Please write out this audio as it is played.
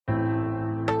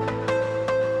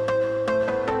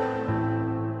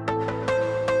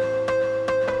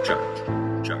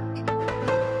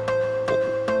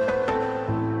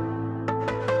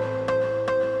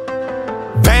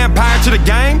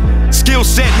game. Skill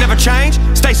set never change.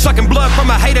 Stay sucking blood from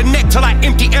a hater neck till I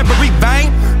empty every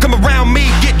vein. Come around me,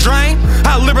 get drained.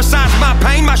 I lyricize my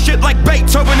pain. My shit like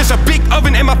Beethoven, it's a big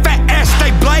oven and my fat ass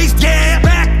stay blazed. Yeah,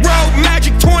 back road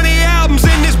magic, 20 albums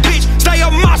in this bitch. Stay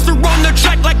a monster on the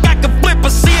track like I can flip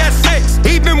a CSX.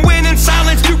 Even when in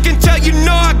silence, you can tell you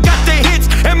know I got the hits.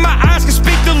 And my eyes can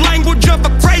speak the language of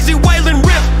a crazy wailing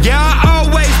rip. Yeah, I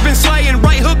always been slaying.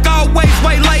 Right hook always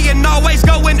waylaying. Always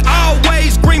going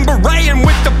always green bereting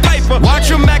with the paper. Watch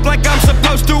them act like I'm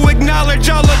supposed to acknowledge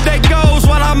all of their goals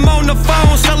while I'm on the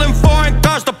phone selling foreign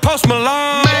cars to Post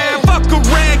Malone. Man, fuck a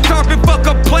red carpet, fuck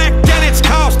a plaque and its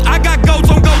cost. I got golds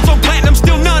on platinum,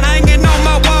 still none hanging on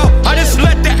my wall. I just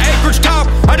let the acreage talk,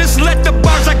 I just let the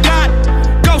bars I got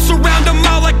go surround them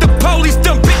all like the police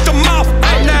done picked them off.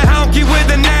 I'm that honky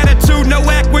with an attitude, no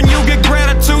act when you get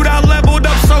gratitude. I leveled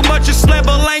up so much this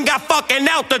level ain't got fucking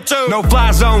altitude. No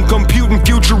fly zone, computing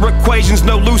future equations,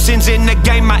 no loose ends in the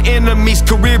game. My enemy's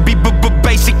career be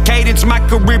basic cadence, my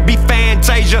career be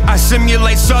fantasia. I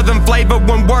simulate southern flavor,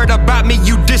 one word about me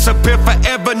you disappear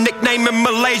forever, nickname in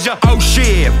Malaysia. Oh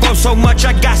shit, flow so much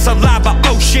I got saliva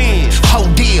oceans.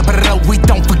 Oh dear, but no, we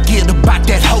don't forget about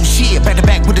that whole shit. Back to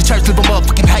back with the church, live a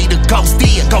motherfucking hater, ghost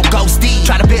dear, go ghost dear.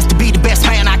 Try the best to be the best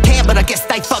man I can, but I guess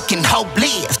they fucking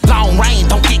hopeless. Long range,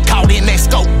 don't get caught in that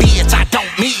scope, bitch, I don't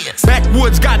miss.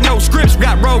 Backwoods got no scripts,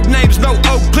 got road names, no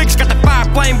oak clicks. Got the fire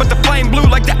flame, but the flame blue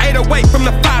like the 808 from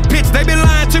the fire pits. They been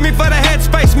lying to me for the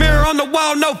headspace, mirror on the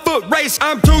wall, no foot race.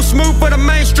 I'm too smooth for the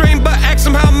mainstream, but ask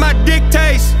them how my dick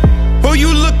tastes. Who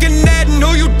you looking at and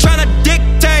who you tryna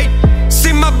dictate?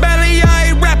 See my belly,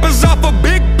 I ain't rappers off a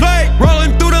big plate.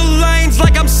 Rolling through the lanes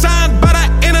like I'm signed by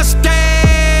the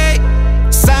interstate.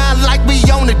 Sound like we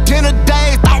on a dinner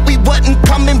day. Thought we wasn't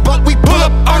coming, but we pull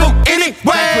up on them anyway.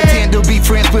 They pretend to be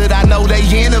friends, but I know they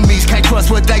enemies. Can't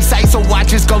trust what they say, so I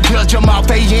just go judge them off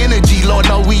their energy. Lord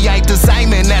know we ain't the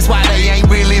same, and that's why they ain't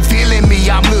really feeling me.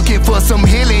 I'm looking for some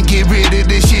healing, get rid of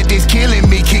the shit that's killing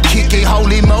me. Kick it,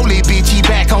 holy moly, bitch, he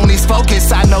back on his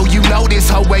focus. I know you know this,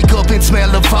 ho, wake up and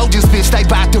smell the Folgers. Bitch, they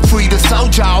bout to free the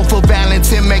soldier off of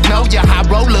Valence and Magnolia. High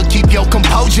roller, keep your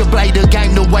composure, play the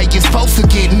game the way you're supposed to.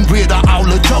 Getting rid of all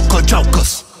the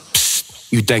jokers.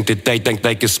 You think that they think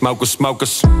they can smoke us?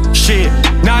 Shit,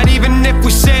 not even if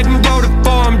we said and wrote it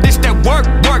for them. This that work.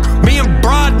 Me and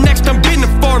Brodnax done been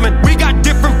informing. We got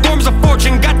different forms of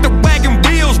fortune, got the wagon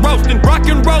wheels roasting. Rock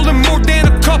and rollin' more than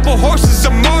a couple horses.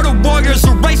 Immortal warriors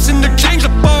who racing to change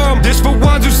the form. This for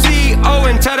ones who see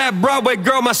and tell that Broadway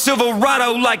girl my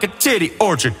Silverado like a titty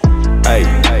orchard. Hey,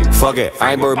 fuck it,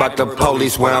 I ain't worried about the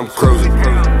police when I'm cruising.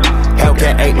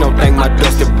 Hellcat ain't no thing, my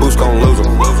dusty boots gon' lose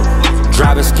them.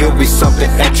 Driving skill be something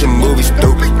action movie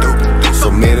stupid.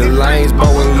 So many lanes, Bo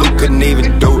and Luke couldn't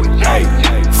even do it. Hey,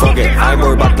 fuck it, I ain't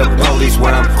worried about the police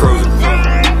when I'm cruising.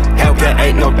 Hellcat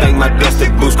ain't no thing, my dusty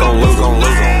boots gon' lose them.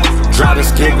 Driving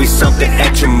skill be something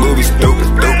action movie stupid.